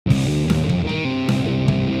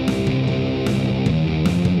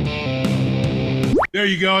There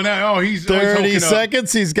you go. Now, he's 30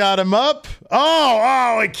 seconds. He's got him up.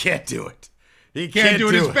 Oh, he can't do it. He can't do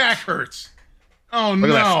it. His back hurts. Oh, no.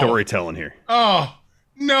 Look at that storytelling here. Oh,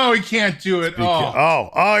 no, he can't do it.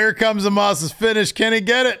 Oh, here comes Omos's finish. Can he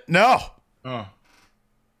get it? No. Oh.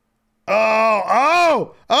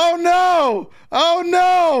 Oh, no. Oh,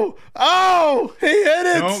 no. Oh, he hit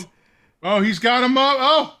it. No. Oh, he's got him up.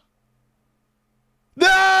 Oh.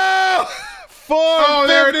 No.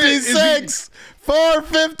 456.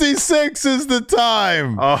 456 is the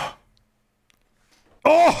time. Oh.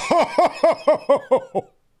 Oh.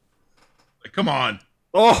 Come on.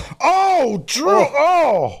 Oh, Drew.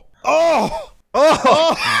 Oh.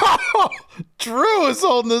 Drew is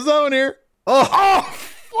holding his own here. Oh,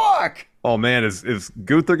 fuck. Oh, man, is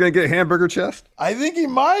Gunther going to get hamburger chest? I think he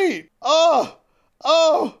might.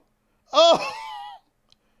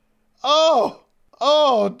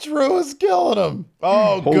 Drew is killing him.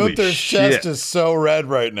 Oh, Holy Gunther's shit. chest is so red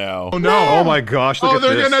right now. Oh, no. Oh, my gosh. Look at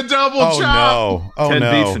they're this. going to double chop. No. Oh, 10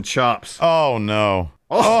 no. beefs and chops. Oh, no.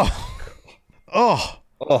 Oh.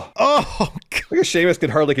 Look at Sheamus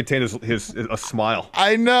could hardly contain a smile.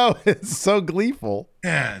 I know. It's so gleeful.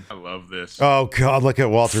 Man, I love this. Oh, God. Look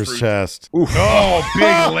at Walter's chest. Oof. Oh, big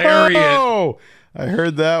lariat. Oh, I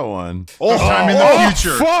heard that one. Sometime in the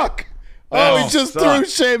future. Fuck. He just threw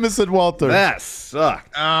Sheamus at Walter. That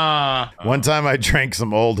sucked. One time I drank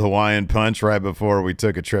some old Hawaiian punch right before we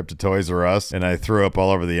took a trip to Toys R Us, and I threw up all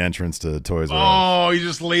over the entrance to Toys R Us. Oh, you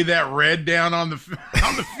just laid that red down on the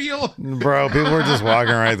field? Bro, people were just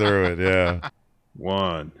walking right through it, yeah.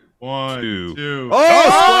 One, two.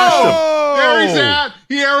 Oh! There he's at.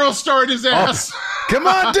 He arrow starred his ass. Come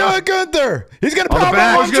on, do it, Gunther. He's going to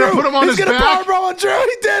powerbomb on He's going to put him on his back. He's going to powerbomb on Drew.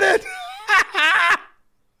 He did it.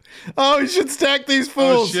 Oh, he should stack these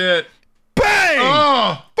fools. Oh, shit. Bang!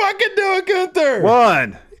 Oh. Fucking do it, Gunther.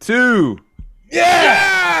 1, 2.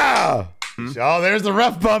 Yeah! Oh, there's the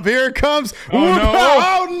rough bump. Here it comes. Oh, no.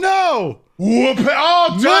 Oh, no. Whoop.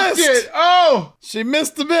 Oh, ducked Missed. it. Oh. She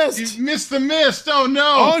missed the mist. You missed the mist. Oh,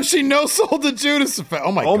 no. Oh, and she no-sold the Judas effect.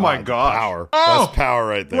 Oh, my God. Oh, my gosh. Power. Oh. That's power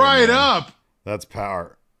right there. Right man. up. That's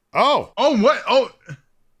power. Oh. Oh, what? Oh.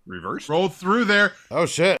 Reverse. Rolled through there. Oh,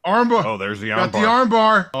 shit. Armbar. Oh, there's the armbar. Got the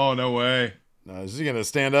armbar. Oh, no way. No, she's going to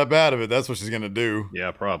stand up out of it. That's what she's going to do.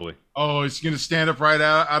 Yeah, probably. Oh, he's going to stand up right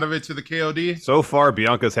out of it to the KOD? So far,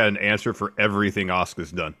 Bianca's had an answer for everything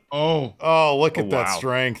Asuka's done. Oh. Oh, look at that wow.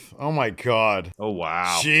 strength. Oh, my God. Oh,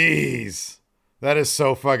 wow. Jeez. That is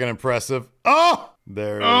so fucking impressive. Oh!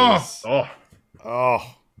 There it is. Oh.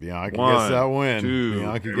 Bianca gets that win. 2,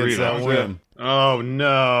 Bianca gets that win. Oh,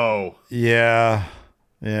 no. Yeah.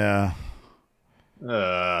 Yeah.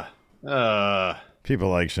 People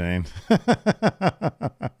like Shane.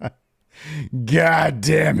 God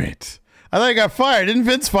damn it. I thought he got fired. Didn't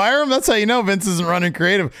Vince fire him? That's how you know Vince isn't running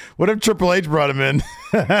creative. What if Triple H brought him in?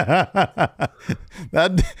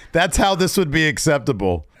 That's how this would be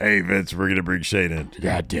acceptable. Hey, Vince, we're going to bring Shane in.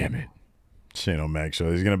 God damn it. Shane O'Mac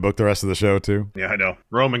show. He's going to book the rest of the show, too? Yeah, I know.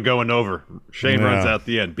 Roman going over. Shane runs out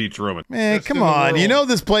the end. Beats Roman. Man, come on. You know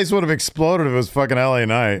this place would have exploded if it was fucking LA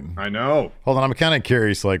Knight. I know. Hold on. I'm kind of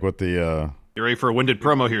curious, like, what the... You ready for a winded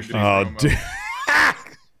promo here, Steve? Oh, dude.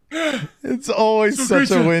 It's always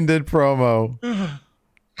such a winded promo.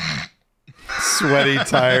 Sweaty,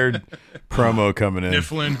 tired promo coming in.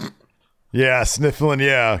 Sniffling. Yeah, sniffling,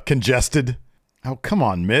 yeah. Congested. Oh, come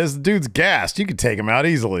on, Miz. The dude's gassed. You could take him out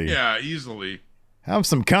easily. Yeah, easily. Have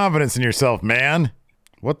some confidence in yourself, man.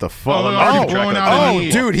 What the fuck?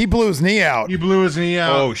 Dude, he blew his knee out. He blew his knee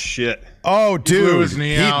out. Oh, shit. Oh, dude. Blew his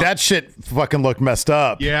knee out. That shit fucking looked messed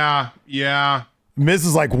up. Yeah, yeah. Miz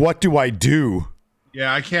is like, what do I do?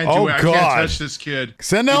 Yeah, I can't do it. I can't touch this kid.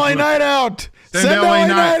 Send LA Knight out. Send LA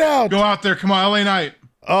Knight out. Go out there. Come on, LA Knight.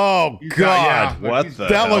 Oh, God. What the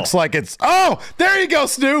That hell? looks like it's... Oh, there you go,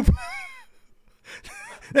 Snoop.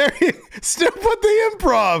 Snoop with the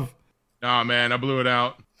improv. Nah, man, I blew it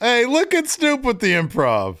out. Hey, look at Snoop with the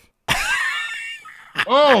improv.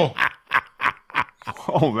 Oh.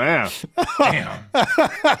 Oh, man. Damn.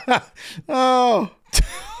 Oh.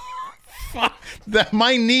 That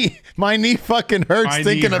my knee fucking hurts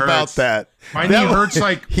thinking about that. My knee hurts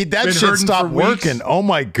like that shit stopped working. Oh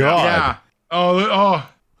my God. Yeah. Oh.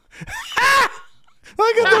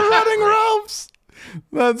 Look at the running ropes.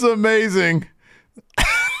 That's amazing.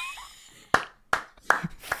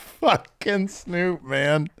 Fucking Snoop,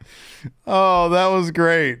 man. Oh, that was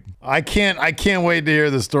great. I can't wait to hear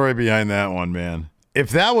the story behind that one, man.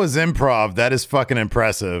 If that was improv, that is fucking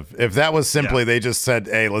impressive. If that was simply they just said,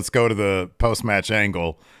 hey, let's go to the post-match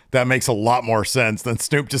angle, that makes a lot more sense than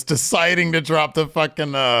Snoop just deciding to drop the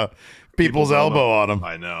fucking people's elbow on him.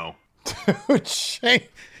 I know. Dude, Shane.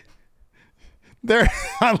 They're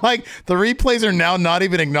like the replays are now not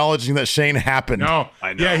even acknowledging that Shane happened. No,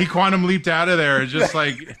 I know. yeah, he quantum leaped out of there. It's just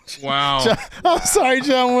like, wow. I'm sorry,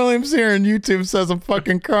 John Williams here on YouTube says I'm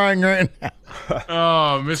fucking crying right now.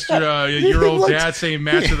 Oh, Mr. Your old dad saying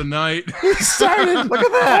match of the night. He started. Look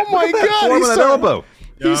at that! Oh my god! Form of that elbow.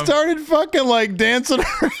 He started fucking like dancing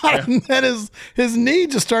around, and then his knee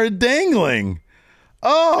just started dangling.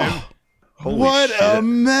 Oh. Holy what shit. a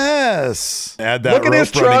mess! Add that Look at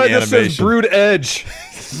his rope running try. This says animation. Brood Edge.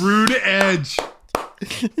 Brood Edge.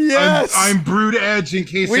 Yes, I'm Brood Edge in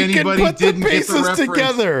case we can anybody put the didn't get the pieces reference.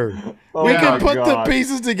 together. Oh we my can put God. the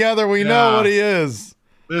pieces together. We know what he is.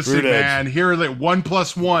 Listen, Brood Edge. man, here like 1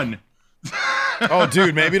 + 1. Oh,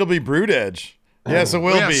 dude, maybe it'll be Brood Edge. Yes, it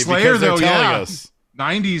will Yeah, be Slayer, because they're though, telling yeah. us.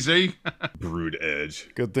 90s, eh? Brood Edge.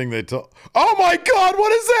 Good thing they told. Oh my God,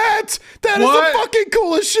 what is that? That is What? the fucking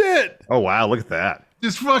coolest shit. Oh wow, look at that.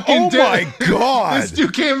 This fucking Oh my God. This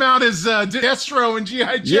dude came out as Destro in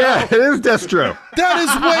G.I. Joe. Yeah, it is Destro. That is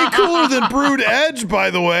way cooler than Brood Edge, by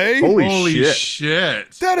the way. Holy shit.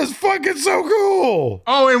 shit. That is fucking so cool.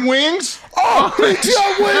 Oh, and wings? Oh, he's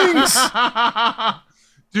got wings.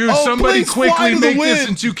 Dude, Oh, somebody please fly quickly to the make this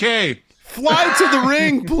wind. in 2K. Fly to the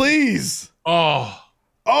ring, please. Oh,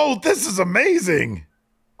 Oh, this is amazing.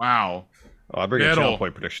 wow. Oh, I bring a Metal. channel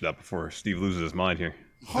point prediction up before Steve loses his mind here.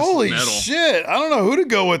 Holy metal. shit. I don't know who to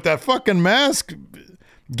go with. That fucking mask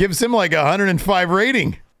gives him like a 105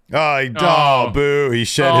 rating. Oh, boo. He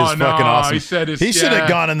shed his fucking awesome. He said his, He should have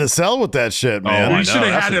gone in the cell with that shit, man. I We should know,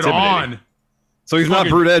 have had that's it intimidating. on. So he's not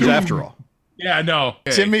Fucking- Brood Edge after all. Yeah, no.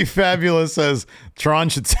 Jimmy Fabulous says Tron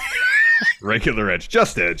should say, Regular Edge,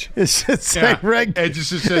 just Edge. it should say Yeah. reg. It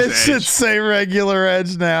just It says should Edge. say regular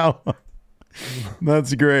Edge now.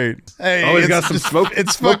 That's great. Hey, Oh, he's it's got some just- smoke-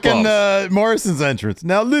 It's smoke fucking bombs. Morrison's entrance.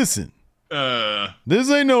 Now listen. This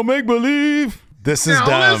ain't no make believe. This is Now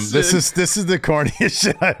dumb. listen. This is the corniest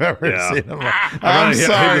shit I've ever Yeah. seen. I'm Everyone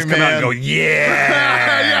sorry, just come out and man. go,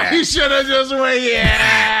 yeah. Yeah, he should have just went,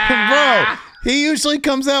 yeah. Bro, he usually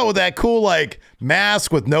comes out with that cool like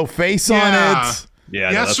mask with no face Yeah. on it. Yeah,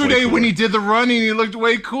 no, that's way Yesterday when cooler. he did the running, he looked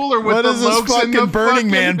way cooler with What the is this Lokes and the fucking Burning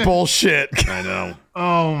fucking- Man bullshit? I know.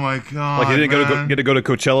 Oh my god! Like he didn't man. get to go to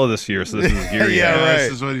Coachella this year, so this is his gear. Yeah, Yeah, right.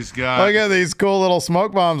 this is what he's got. Look at these cool little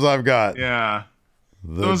smoke bombs I've got. Yeah.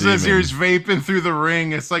 The Those says demon. he's vaping through the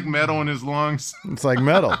ring. It's like metal in his lungs. It's like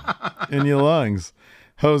metal in your lungs.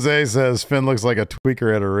 Jose says Finn looks like a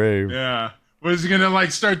tweaker at a rave. Yeah. Was he gonna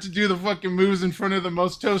like start to do the fucking moves in front of the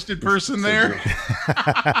most toasted person there?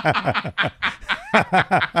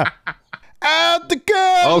 Out the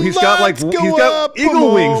gun. Oh, he's got like let's go he's got up, eagle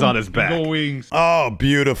boom. wings on his back. Eagle wings. Oh,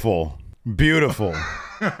 beautiful, beautiful.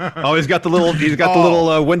 Oh, he's got the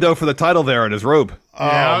little window for the title there in his robe.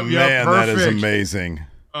 Oh Yep, man, that is perfect. amazing.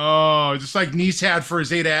 Oh, just like Nice had for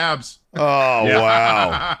his 8 abs. Oh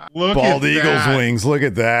wow, Look bald at eagle's that. wings. Look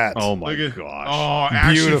at that. Oh my Look at, gosh. Oh,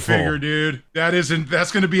 action Beautiful. figure, dude.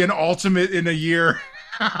 That's gonna be an ultimate in a year.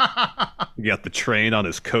 You got the train on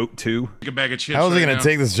his coat too. Like a bag of chips. How is he right gonna now.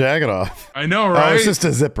 take this jacket off? I know, Oh, right? it's just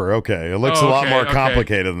a zipper. Okay, it looks Oh, a lot okay, more okay.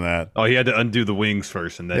 complicated than that. Oh, he had to undo the wings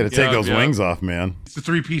first, and You had then to take Yeah, those yeah. wings off, man. It's a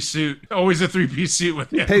 3-piece suit. Always a 3-piece suit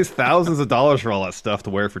with him. pays thousands of dollars for all that stuff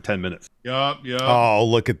to wear for 10 minutes. Yup, yup. Oh,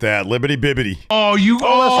 look at that, libbity bibbity. Oh, you.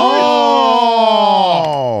 Oh,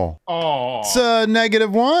 Oh. it's a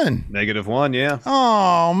 -1. -1, yeah.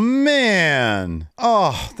 Oh man.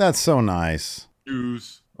 Oh, that's so nice.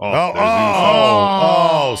 Juice. Oh, Oh, there's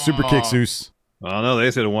oh, super kick Zeus. oh no, they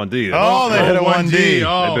said a 1D. Oh, they hit a 1D.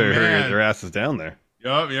 Oh, They better hurry man. their asses down there.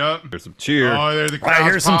 Yup, yup. There's some cheer. Oh, there the I crowd's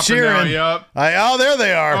hear some popping now, cheering. Yup. Oh, there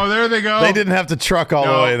they are. Oh, there they go. They didn't have to truck all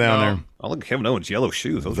the No, way down no. there. Oh, look at Kevin Owens' yellow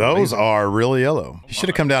shoes. Those, Those amazing. are really yellow. He should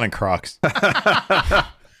have come down in Crocs.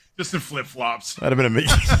 Just in flip flops. That'd have been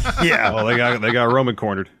amazing. Yeah. Oh, they got Roman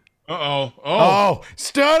cornered. Oh. Oh,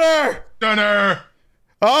 stunner! Stunner.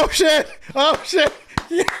 Oh shit! Oh shit!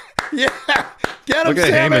 Yeah, yeah. Get him, Look at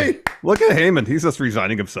Sammy! Heyman. Look at Heyman. He's just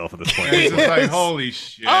resigning himself at this point. It's just like, Yes. holy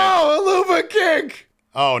shit. Oh, a luva kick!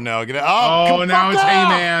 Oh no! Get it! Oh, come now fuck it's off!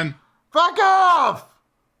 Heyman. Fuck off!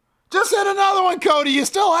 Just hit another one, Cody. You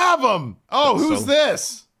still have him. Oh, That's who's so-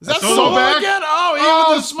 this? Is that Solo Solo back? again? Oh, he Oh,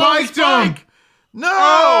 with the smoke spiked him. spike. No!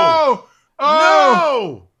 Oh.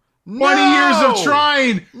 Oh. No! 20 years No! of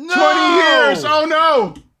trying. No. 20 years. Oh,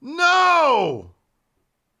 no. No!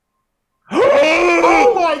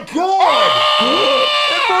 Oh my god!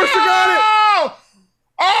 Of course I got it.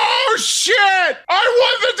 Oh, shit. I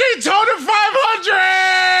won the Daytona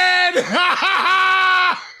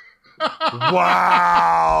 500.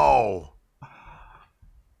 Wow!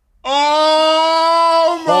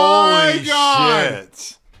 Oh, my Holy God.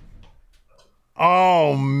 shit!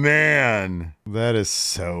 Oh, man. That is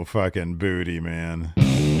so fucking booty, man.